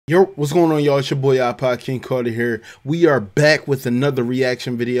Yo, what's going on, y'all? It's your boy iPodKingCarter here. We are back with another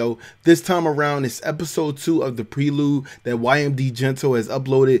reaction video. This time around, it's episode 2 of the Prelude that YMD Gentle has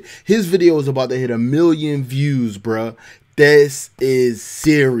uploaded. His video is about to hit 1 million views, bruh. This is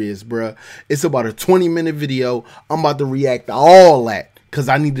serious, bruh. It's about a 20-minute video. I'm about to react to all that because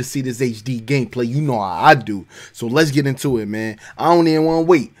I need to see this HD gameplay. You know how I do. So let's get into it, man. I don't even want to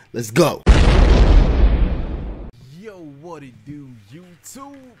wait. Let's go. Yo, what it do,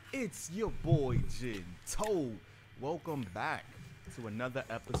 YouTube? It's your boy Gentle. Welcome back to another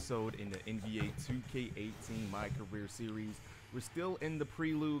episode in the NBA 2K18 My Career series. We're still in the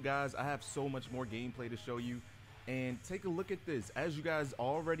prelude, guys. I have so much more gameplay to show you. And take a look at this. As you guys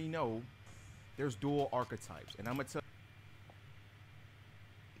already know, there's dual archetypes. And I'm going to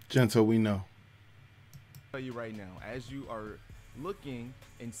Gentle, we know. tell you right now, as you are looking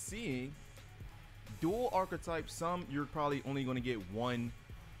and seeing dual archetypes, some you're probably only going to get one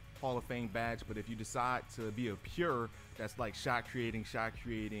Hall of Fame badge, but if you decide to be a pure, that's like shot creating,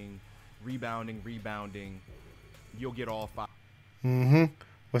 rebounding, you'll get all 5.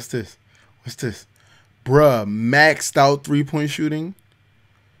 What's this? Bruh, maxed out 3-point shooting.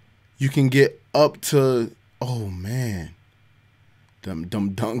 You can get up to, oh man. Them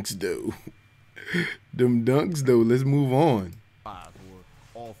dunks though. Them dunks though. Let's move on. 5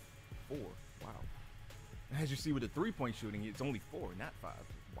 or all 4. Wow. As you see with the 3-point shooting, it's only 4, not 5.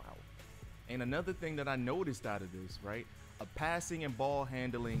 Wow. And another thing that I noticed out of this, right? A passing and ball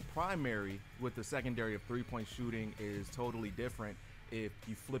handling primary with the secondary of 3-point shooting is totally different if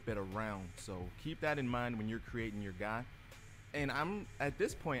you flip it around. So keep that in mind when you're creating your guy. And I'm at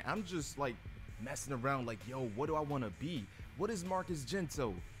this point, I'm just like messing around like, yo, what do I want to be? What is Marcus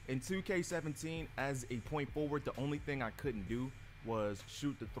Gentle? In 2K17 as a point forward, the only thing I couldn't do was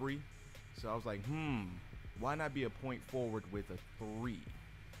shoot the 3. So I was like, why not be a point forward with a 3?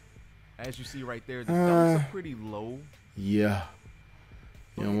 As you see right there, the dunks are pretty low. Yeah.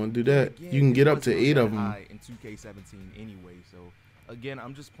 You don't want to do that. Again, you can get up to 8 of them. In 2K17 anyway. So again,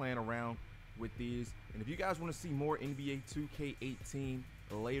 I'm just playing around with these. And if you guys want to see more NBA 2K18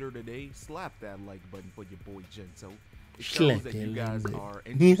 later today, slap that like button for your boy Gentle. It shows that you guys are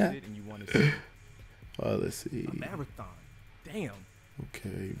interested and you want to see. Let's see. A marathon. Damn.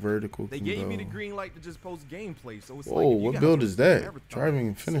 Okay, vertical. They gave me the green light to just post gameplay, so it's whoa, like, what build is that? Driving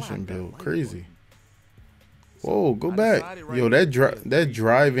and finishing build. Crazy. Whoa, go back. Right. Yo, that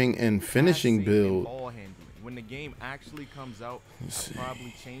driving and finishing build. Ball handling. When the game actually comes out, I'll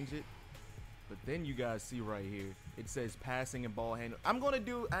probably change it. But then you guys see right here, it says passing and ball handling. I'm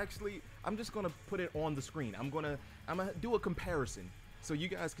just gonna put it on the screen. I'm gonna do a comparison so you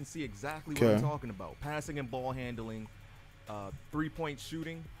guys can see exactly what I'm talking about. Passing and ball handling, 3-point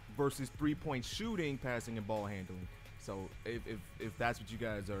shooting versus 3-point shooting, passing and ball handling. So if that's what you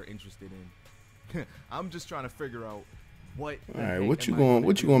guys are interested in, I'm just trying to figure out what. All right, what you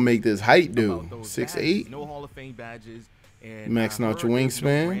gonna make this height do? 6'8"? No Hall of Fame badges and maxing out your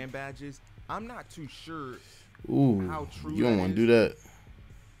wingspan. No brand badges. I'm not too sure. Ooh, how true you don't want to do that.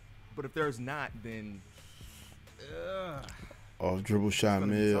 But if there's not, then off dribble shot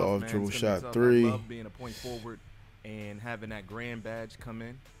mid, tough, off man. dribble shot tough. 3. I love being a point forward and having that grand badge come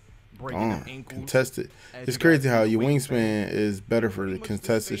in, breaking the ankles. Contested. It's crazy how your wingspan is better for the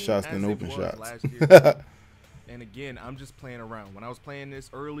contested shots than open shots. And again, I'm just playing around. When I was playing this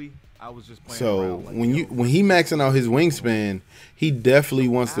early, I was just playing around. So when he maxing out his wingspan, he definitely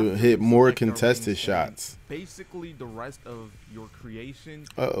wants to hit more contested shots. Basically, the rest of your creation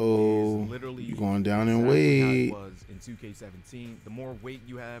is literally you going down in weight. How it was in 2K17. The more weight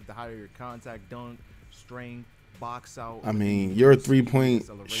you have, the higher your contact, dunk, strength, box out. I mean, you're a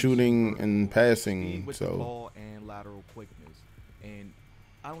 3-point shooting and passing, with so the ball and lateral quickness. And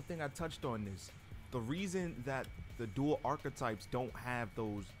I don't think I touched on this. The reason that the dual archetypes don't have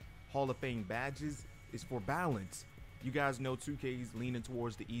those Hall of Fame badges is for balance. You guys know 2K is leaning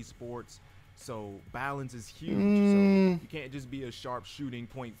towards the esports, so balance is huge. So you can't just be a sharp shooting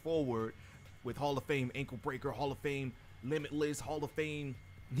point forward with Hall of Fame ankle breaker, Hall of Fame limitless, Hall of Fame.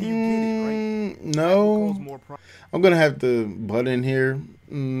 You get it, right? No. I'm going to have to butt in here.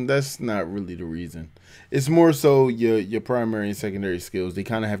 That's not really the reason. It's more so your primary and secondary skills. They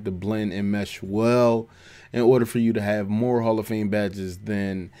kind of have to blend and mesh well in order for you to have more Hall of Fame badges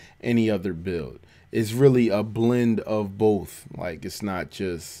than any other build. It's really a blend of both. Like, it's not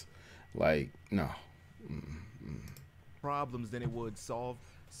just like, no. Problems than it would solve.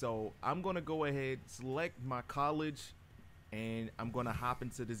 So I'm going to go ahead, select my college, and I'm going to hop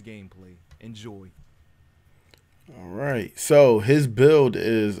into this gameplay. Enjoy. All right. So his build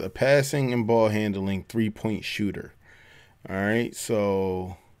is a passing and ball handling 3-point shooter. All right.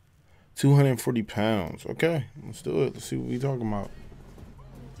 So 240 pounds. Okay, let's do it. Let's see what we talking about.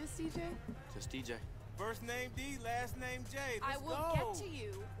 Just DJ? Just DJ. First name D, last name J. I will get to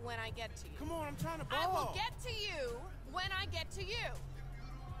you when I get to you. Come on, I'm trying to ball. I will get to you when I get to you.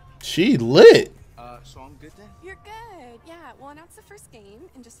 She lit. So I'm good then? You're good. Yeah, we'll announce the first game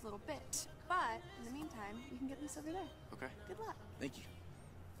in just a little bit. But in the meantime, you can get this over there. Okay. Good luck. Thank you.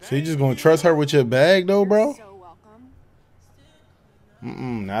 So you just gonna trust her with your bag though, bro? You're so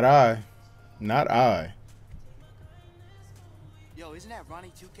welcome. Not I. Not I. Yo, isn't that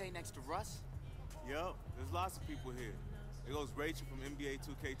Ronnie 2K next to Russ? Yup, there's lots of people here. There goes Rachel from NBA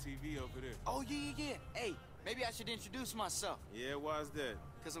 2K TV over there. Oh, yeah. Hey, maybe I should introduce myself. Yeah, why's that?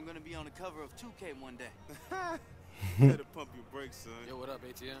 Because I'm going to be on the cover of 2K one day. Better pump your brakes, son. Yo, what up,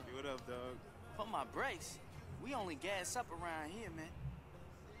 ATM? Hey, what up, dog? Pump my brakes? We only gas up around here, man.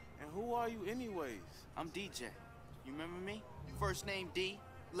 And who are you anyways? I'm DJ. You remember me? First name D,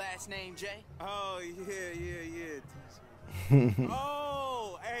 last name J. Oh, yeah.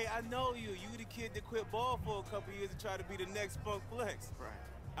 Oh, hey, I know you. You the kid that quit ball for a couple years to try to be the next Funk Flex. Right.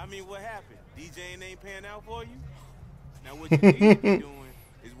 I mean, what happened? DJing ain't paying out for you? Now what you need to be doing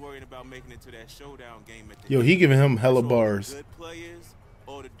is worrying about making it to that showdown game at the Yo, he giving him hella So bars. the good players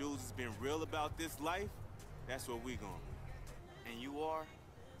or the dudes that's been real about this life, that's what we going. And you are?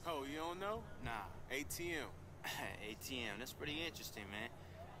 Oh, you don't know? Nah. ATM. ATM, that's pretty interesting, man.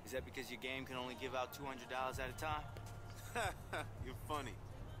 Is that because your game can only give out $200 at a time? You're funny.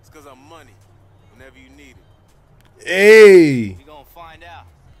 It's because I'm money whenever you need it. Hey, We gonna find out.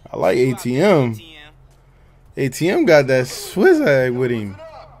 I like ATM. ATM. ATM got that Swiss egg with him.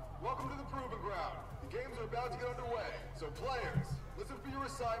 Welcome to the Proving Ground. The games are about to get underway. So players, listen for your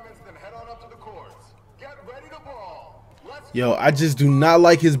assignments, then head on up to the courts. Get ready to ball. Let's Yo, I just do not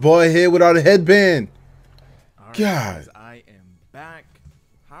like his boy head without a headband. All right, God. guys, I am back.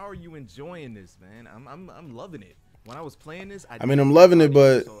 How are you enjoying this, man? I'm loving it. When I was playing this, I mean, I'm loving it,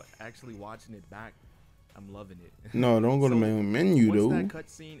 but so actually watching it back, I'm loving it. no, don't go to main menu though. Once that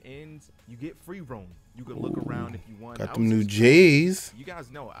cutscene ends, you get free roam. You could look around if you want. Got I them was new just- J's. You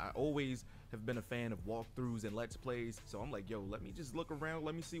guys know I always have been a fan of walkthroughs and let's plays, so I'm like, yo, let me just look around,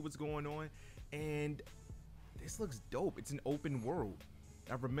 let me see what's going on, and this looks dope. It's an open world.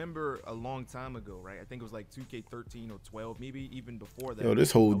 I remember a long time ago, right? I think it was like 2K13 or 12, maybe even before that. Yo, this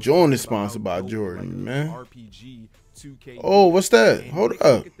whole I was joint talking is sponsored about by how Jordan, dope, like, man. RPG 2K. Oh, what's that? And Hold look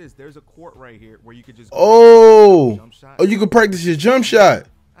up. at this. There's a court right here where you could just Oh, jump shot. oh, you can practice your jump shot.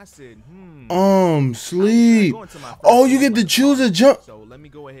 I said, Sleep. going to my first Oh, you game get to like choose a jump. So let me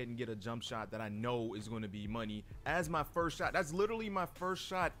go ahead and get a jump shot that I know is going to be money as my first shot. That's literally my first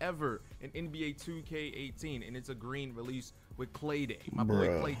shot ever in NBA 2K18, and it's a green release with Clay Day, my boy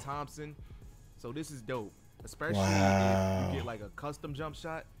Bruh. Clay Thompson. So this is dope, especially Wow. if you get like a custom jump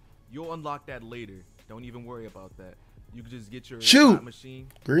shot. You'll unlock that later. Don't even worry about that. You can just get your Shoot. shot machine.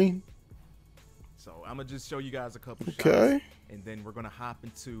 Green. So I'm gonna just show you guys a couple Okay. shots, and then we're gonna hop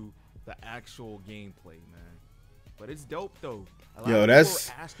into the actual gameplay, man. But it's dope though. A lot Yo, of people that's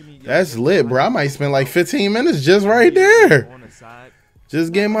are asking me, yo, that's yo, lit, how bro. I do might you spend go like about 15 minutes just right there. on the side?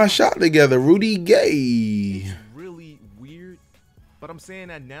 Just getting my shot together. Rudy Gay. It's really weird, but I'm saying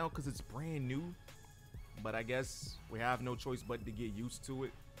that now because it's brand new. But I guess we have no choice but to get used to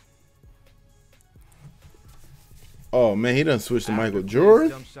it. Oh man, he done switched to After Michael Clay's Jordan.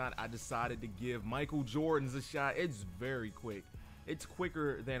 Jump shot, I decided to give Michael Jordan's a shot. It's very quick. It's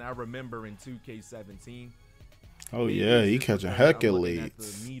quicker than I remember in 2K17. Oh Maybe yeah, it's he just catching because I'm looking at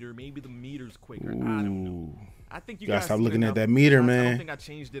accolades. the meter. Maybe the meter's quicker. I don't know. Ooh. I think you Gotta guys stop seen looking at enough that meter, shots. I man. don't think I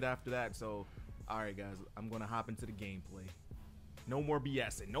changed it after that. So, all right, guys, I'm gonna hop into the gameplay. No more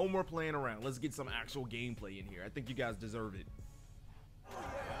BSing. No more playing around. Let's get some actual gameplay in here. I think you guys deserve it.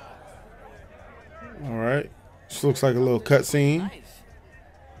 All right. This looks like a little cutscene. Nice.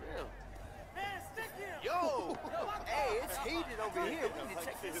 Real. Yo! Hey, it's heated over here. We need to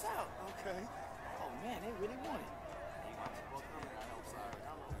check this out. Okay. Oh, man, they really want it.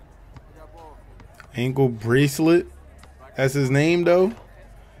 Ankle bracelet. That's his name though.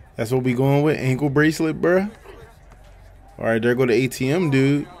 That's what we going with. Ankle bracelet, bruh. All right, there go the ATM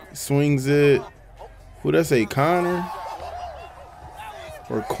dude. Swings it. Who that say? Connor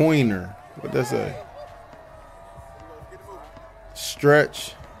or Coiner? What that say?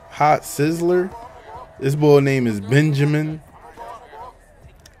 Stretch. Hot Sizzler. This boy name is Benjamin.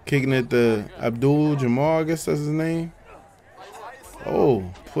 Kicking it to Abdul Jamal, I guess that's his name. Oh,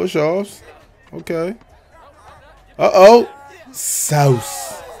 push-offs. Okay. Uh-oh.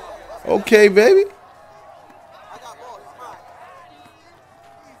 Sauce. Okay, baby.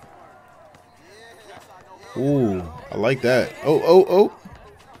 Ooh, I like that. Oh.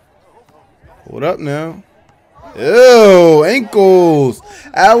 What up now? Ew, ankles.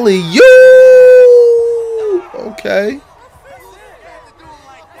 Alley-oop. Okay.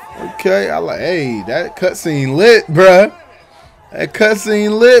 Okay, I like. Hey, that cutscene lit, bruh. That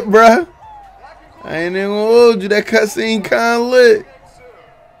cutscene lit, bruh. I ain't even gonna hold you. That cutscene kind of lit.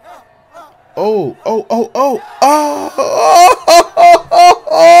 Oh.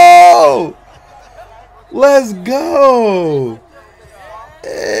 Let's go.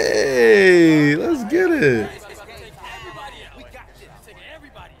 Hey, let's get it.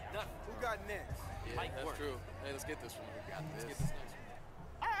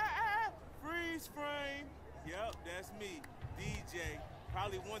 Freeze frame. Yep, that's me, DJ.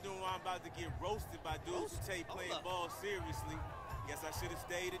 Probably wondering why I'm about to get roasted by dudes who take playing ball seriously. Guess I should have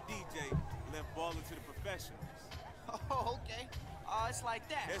stayed a DJ, left balling to the professionals. Oh, okay. It's like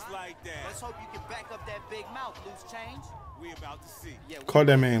that. It's like that. Let's hope you can back up that big mouth, loose change. We about to see. Yeah, Call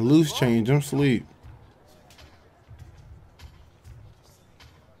that man loose change. I'm sleep.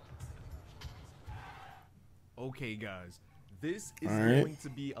 Okay, guys, this is Alright. going to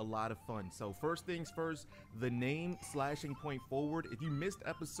be a lot of fun. So first things first, the name slashing point forward. If you missed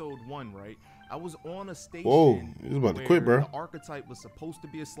episode 1, right, I was on a station. Whoa, he was about to quit, bro. The archetype was supposed to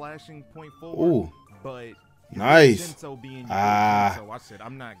be a slashing point forward. Ooh, but nice. Jinso being So I said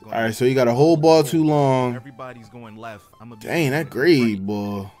I'm not going. All right, so you got a whole ball too long. Everybody's going left. I'm a Dang, that grade,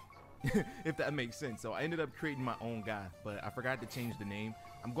 boy. if that makes sense. So I ended up creating my own guy, but I forgot to change the name.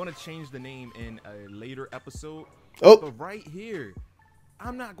 I'm gonna change the name in a later episode. Oh. But right here,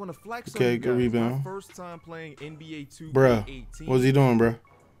 I'm not gonna flex. Okay, on you good guys. rebound. My first time playing NBA 2K18. Bruh, what's he doing, bruh?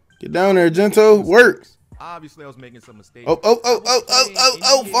 Get down there, Gento. Work. Obviously, I was making some mistakes. Oh,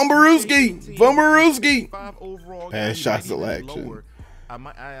 Fumbarooski. Bad shot selection.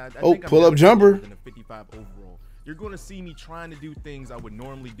 Oh, pull up jumper. Than a 55 overall. You're going to see me trying to do things I would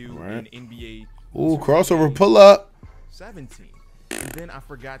normally do Right. in NBA. Ooh, crossover pull up. 17. And then I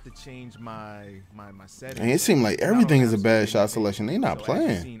forgot to change my settings. And it seemed like everything is a bad shot selection. They not So as you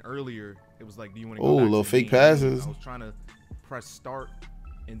playing. seen earlier, it was like, do you want to Oh, go back little to the fake main menu? passes. I was trying to press start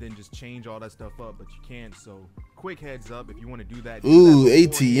and then just change all that stuff up, but you can't. So quick heads up if you want to do that. Ooh, do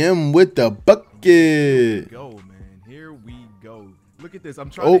that beforehand. ATM with the bucket. Go, man. Here we go. Look at this. I'm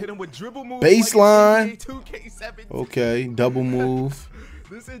trying to hit him with dribble moves. Baseline. Like 2K17. Okay, double move.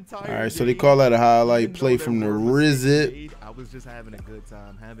 This entire All right, so they game, call that a highlight even play though from the there were mistakes Rizit. made, I was just having a good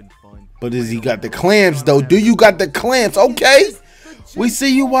time, having fun. But does he playing got the around, clamps, though? Do you got the clamps? Okay. We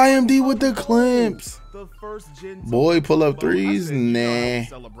see you, YMD, with the clamps. The first Jinto Boy, pull up Matumbo. threes? I said, you know how we Nah.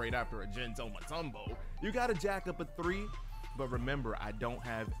 celebrate after a Jinto Matumbo. You got to jack up a 3, but remember, I don't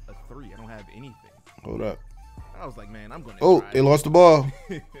have a 3. I don't have anything. Hold up. I was like, man, I'm going to Oh, try they it. lost the ball.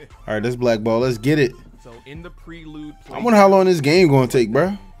 All right, that's black ball. Let's get it. So in the prelude I wonder how long this game going to take,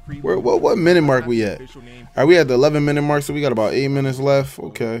 bro. What minute mark we at? All right, we at the 11-minute mark, so we got about 8 minutes left.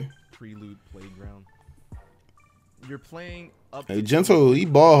 Okay. Prelude playground. You're playing up. Hey, Gento, he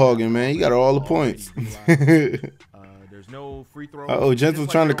ball hogging, man. He got all the points. There's no free throw. Uh-oh,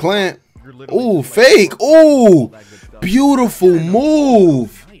 Gento's trying to clamp. You're literally Ooh, just like, fake. all Ooh, that good stuff. beautiful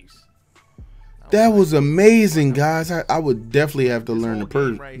move. Nice. That was amazing, guys. I would definitely have to This learn whole the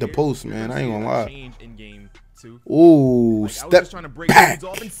game right here, post, you're man. gonna I ain't see gonna a lie. change in game 2. Ooh, Like, I was step just trying to break back. dudes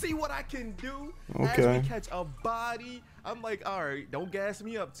off and see what I can do. Okay. As we catch a body, I'm like, all right, don't gas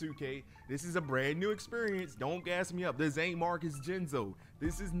me up, 2K. This is a brand new experience. Don't gas me up. This ain't Marcus Genzo.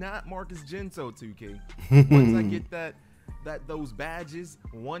 This is not Marcus Genzo, 2K. Once I get those badges,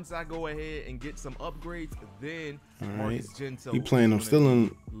 once I go ahead and get some upgrades, then All right. Marcus Genzo. He playing them is still gonna in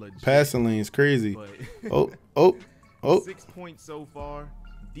be legit. passing lanes, crazy. But Oh. 6 points so far.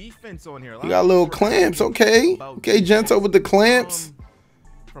 Defense on here. You got little clamps, okay. Okay, Gento with the clamps.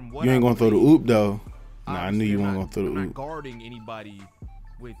 From what You ain't I gonna throw the played, oop though. Nah, I knew obviously you I'm weren't not- gonna throw I'm the not oop. guarding anybody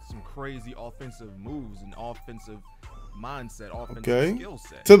with some crazy offensive moves and offensive mindset, offensive Okay. skill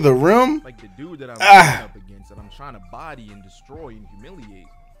set. To the rim. Like the dude that I'm going up against, that I'm trying to body and destroy and humiliate.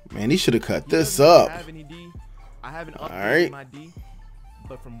 Man, he should have cut He this doesn't up. have any D. I haven't updated right. my D,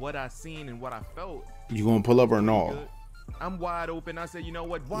 but from what I seen and what I felt, You gonna pull up or pretty no? good. I'm wide open. I said, you know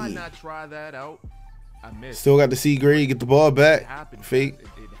what? Why not try that out? I missed. Still got the C grade. Get the ball It back. happens. Fake.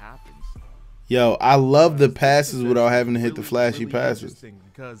 It happens. Yo, I love the passes This is without actually having to hit the really, flashy really passes. interesting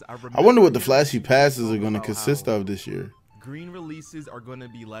because I I wonder what remember the flashy hearing passes are talk gonna about consist how of this year. Green releases are going to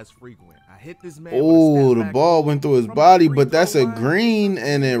be less frequent. I hit this man. Oh, with a the step back ball move went through his from the body, free but that's throw a line. green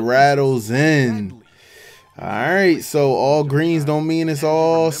and it rattles in. Deadly. All right, so all greens don't mean it's As you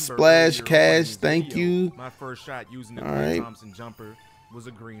all remember splash earlier on in cash. this Thank video, you. My first shot using the All Clay right. Thompson jumper was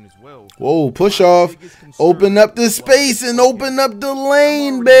a green as well. Whoa, push My off. biggest concern Open up the was, space and okay, open up the I'm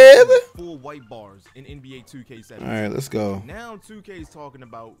lane, already babe. making full white bars in NBA 2K17. All right, let's go. Now 2K is talking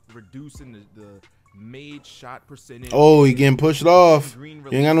about reducing the made shot percentage. Oh, he getting pushed off. You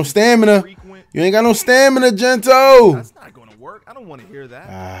ain't got no stamina. You ain't got no stamina, Gento. That's not gonna work. I don't want to hear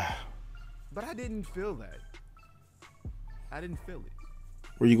that. But I didn't feel that. I didn't feel it.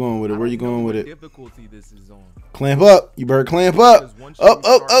 Where you going with it? Where you going with it? Difficulty this is on. Clamp up. You better clamp up.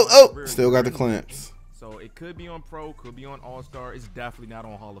 Oh. Still got the clamps. So it could be on Pro, could be on All-Star. It's definitely not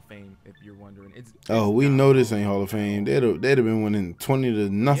on Hall of Fame, if you're wondering. It's we know this ain't Hall of Fame. They'd have been winning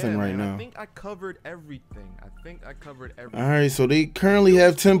 20-0 right now. I think I covered everything. All right, so they currently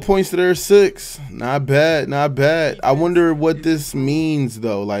have 10 points to their 6. Not bad, not bad. I wonder what this means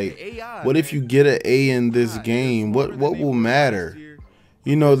though. Like, what if you get an A in this game? What will matter?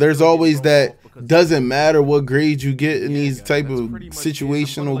 You know, there's always that. Doesn't matter what grade you get in these type of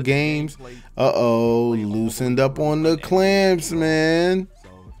situational games. Loosened up on the clamps, man. So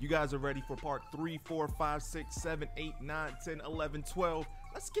if you guys are ready for part 3, 4, 5, 6, 7, 8, 9, 10, 11, 12,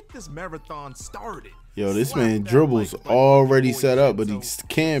 let's get this marathon started. Yo, this man dribbles already set up, but he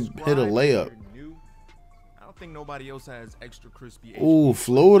can't hit a layup. I don't think nobody else has extra crispy. Ooh,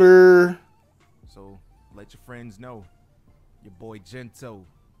 floater. So let your friends know. Your boy Gento.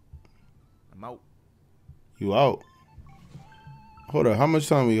 I'm out. You out. Hold up. How much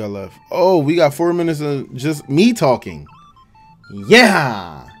time we got left? Oh, we got 4 minutes of just me talking.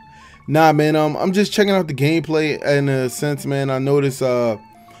 Yeah. Nah, man. I'm just checking out the gameplay in a sense, man. I notice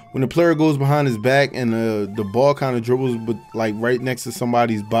when the player goes behind his back and the ball kind of dribbles, but like right next to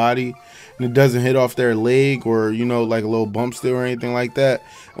somebody's body, and it doesn't hit off their leg or, you know, like a little bump still or anything like that.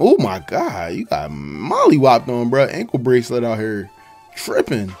 Oh my God, you got mollywopped on, bro. Ankle bracelet out here,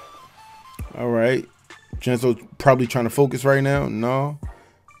 tripping. All right, Gento's probably trying to focus right now. No,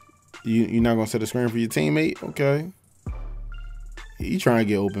 you're not gonna set a screen for your teammate. Okay, you trying to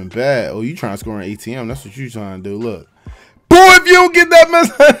get open bad. Oh, you trying to score an ATM? That's what you trying to do. Look, boy, if you don't get that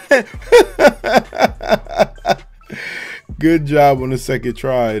mess. Good job on the second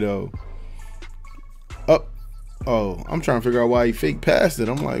try though. Oh, I'm trying to figure out why he fake passed it.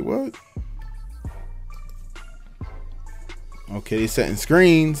 I'm like, what? Okay, they setting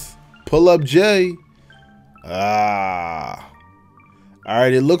screens. Pull up J. All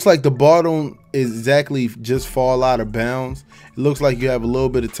right, it looks like the ball don't exactly just fall out of bounds. It looks like you have a little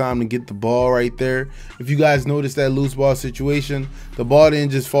bit of time to get the ball right there. If you guys notice that loose ball situation, the ball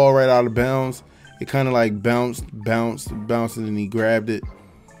didn't just fall right out of bounds. It kind of like bounced, and he grabbed it.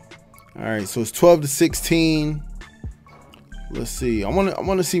 All right, so it's 12-16. Let's see. I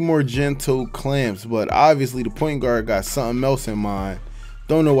want to see more Gento clamps, but obviously the point guard got something else in mind.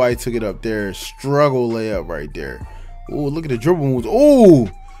 Don't know why he took it up there. Struggle layup right there. Oh, look at the dribble moves. Oh,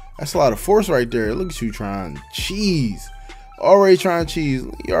 that's a lot of force right there. Look at you trying cheese. Already trying cheese.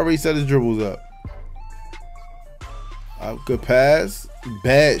 He already set his dribbles up. Good pass.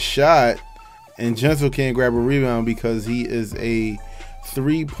 Bad shot. And Gento can't grab a rebound because he is a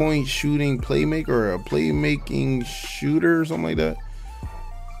three-point shooting playmaker or a playmaking shooter or something like that.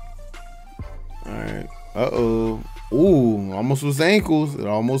 All right. Uh-oh. Ooh, almost was ankles. It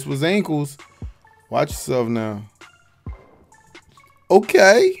almost was ankles. Watch yourself now.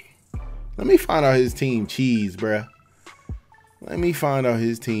 Okay. Let me find out his team cheese, bruh. Let me find out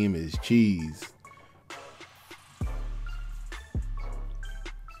his team is cheese.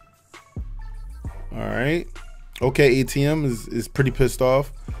 All right. Okay, ATM is pretty pissed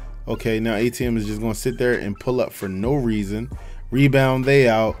off. Okay, now ATM is just going to sit there and pull up for no reason. Rebound, they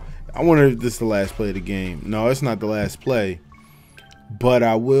out. I wonder if this is the last play of the game. No, it's not the last play. But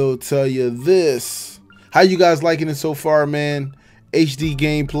I will tell you this. How you guys liking it so far, man? HD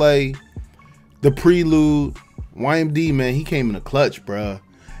gameplay. The Prelude. YMD, man, he came in a clutch, bruh.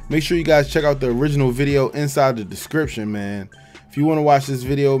 Make sure you guys check out the original video inside the description, man. If you want to watch this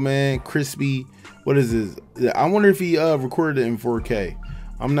video, man, crispy. What is this? I wonder if he recorded it in 4K.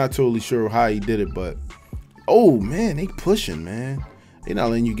 I'm not totally sure how he did it, but oh man, they pushing, man. They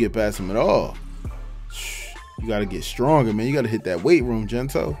not letting you get past him at all. You gotta get stronger, man. You gotta hit that weight room,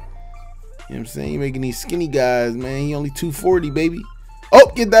 Gento. You know what I'm saying? You making these skinny guys, man. He only 240, baby.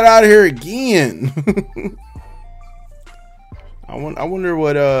 Oh, get that out of here again. I wonder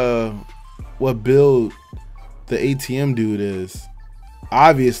what build the ATM dude is.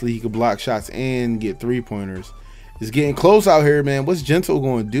 Obviously, he could block shots and get three-pointers. It's getting close out here, man. What's Gento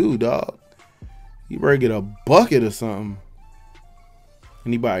going to do, dog? He better get a bucket or something.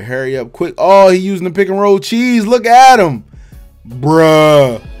 Anybody hurry up quick. Oh, he using the pick and roll cheese. Look at him.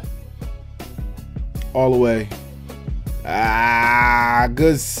 Bruh. All the way. Ah,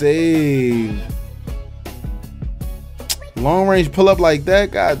 good save. Long range pull up like that.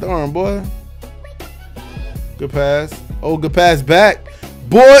 God darn, boy. Good pass. Oh, good pass back.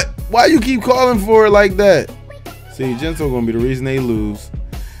 Boy, why you keep calling for it like that? See, Gento gonna be the reason they lose.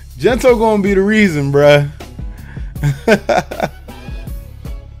 Gento gonna be the reason, bruh.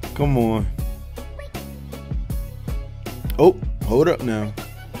 Come on. Oh, hold up now.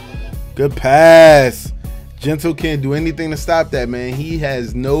 Good pass. Gento can't do anything to stop that, man. He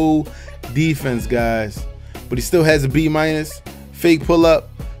has no defense, guys. But he still has a B-. Fake pull up,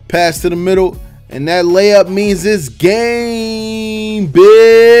 pass to the middle, and that layup means it's game,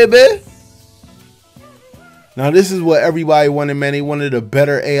 baby. Now, this is what everybody wanted, man. They wanted a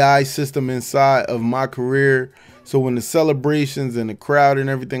better AI system inside of my career. So when the celebrations and the crowd and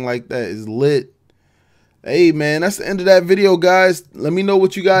everything like that is lit. Hey, man, that's the end of that video, guys. Let me know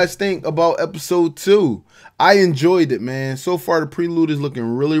what you guys think about episode 2. I enjoyed it, man. So far, the prelude is looking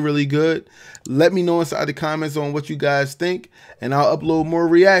really, really good. Let me know inside the comments on what you guys think, and I'll upload more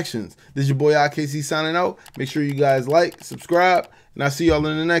reactions. This is your boy IKC signing out. Make sure you guys like, subscribe, and I'll see y'all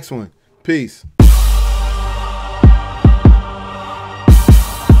in the next one. Peace.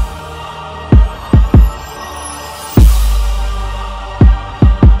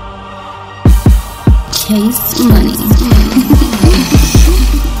 Chase money.